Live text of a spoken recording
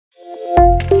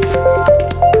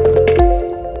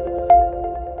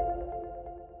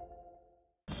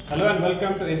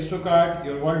Welcome to Instrukart,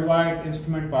 your worldwide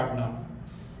instrument partner.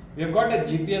 We have got a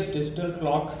GPS digital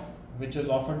clock which is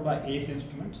offered by Ace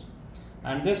Instruments,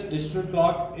 and this digital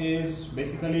clock is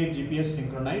basically GPS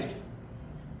synchronized,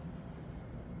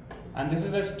 and this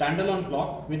is a standalone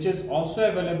clock which is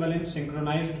also available in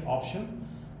synchronized option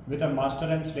with a master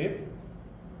and slave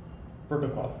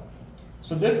protocol.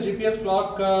 So this GPS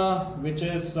clock which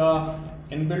is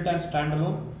inbuilt and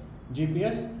standalone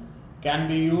GPS can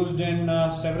be used in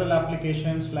several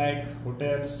applications like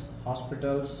hotels,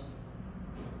 hospitals,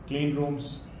 clean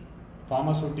rooms,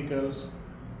 pharmaceuticals,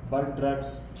 bulk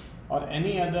drugs, or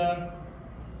any other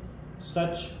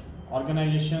such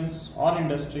organizations or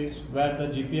industries where the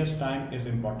GPS time is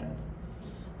important.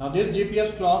 Now this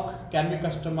GPS clock can be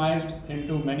customized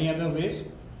into many other ways.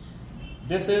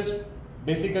 This is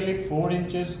basically 4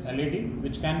 inches LED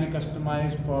which can be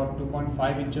customized for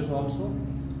 2.5 inches also,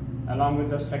 along with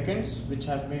the seconds which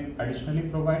has been additionally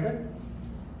provided.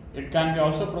 It can be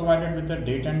also provided with the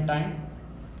date and time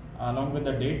along with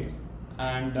the date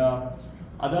and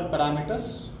other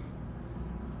parameters.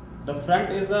 The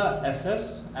front is a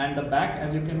SS and the back,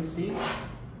 as you can see,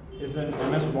 is an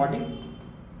MS body.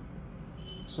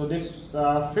 So this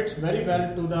fits very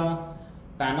well to the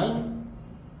panel.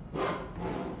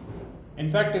 In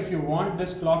fact, if you want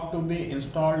this clock to be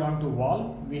installed onto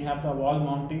wall, we have the wall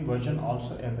mounting version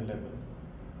also available.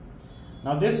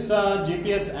 Now this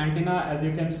GPS antenna, as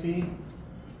you can see,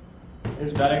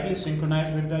 is directly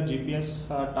synchronized with the GPS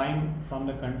time from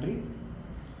the country.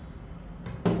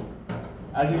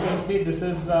 As you can see, this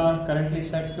is currently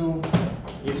set to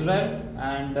Israel,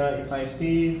 and if I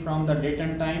see from the date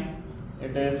and time,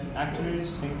 it is actually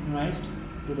synchronized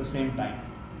to the same time.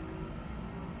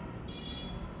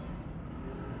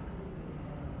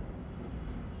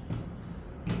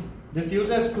 This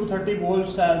uses 230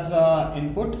 volts as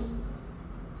input,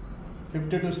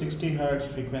 50 to 60 Hertz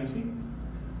frequency,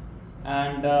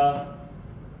 and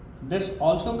this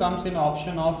also comes in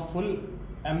option of full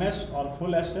MS or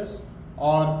full SS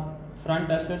or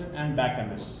front SS and back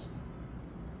MS.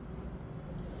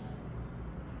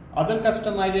 Other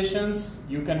customizations,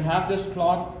 you can have this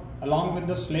clock along with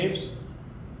the slaves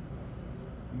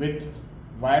with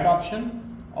wired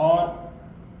option or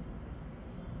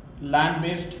LAN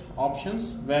based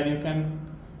options where you can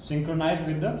synchronize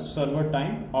with the server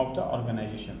time of the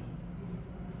organization.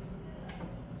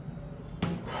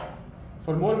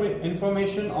 For more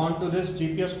information onto this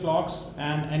GPS clocks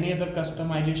and any other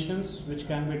customizations which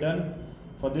can be done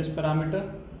for this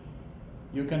parameter,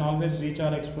 you can always reach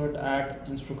our expert at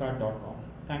instrukart.com.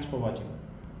 Thanks for watching.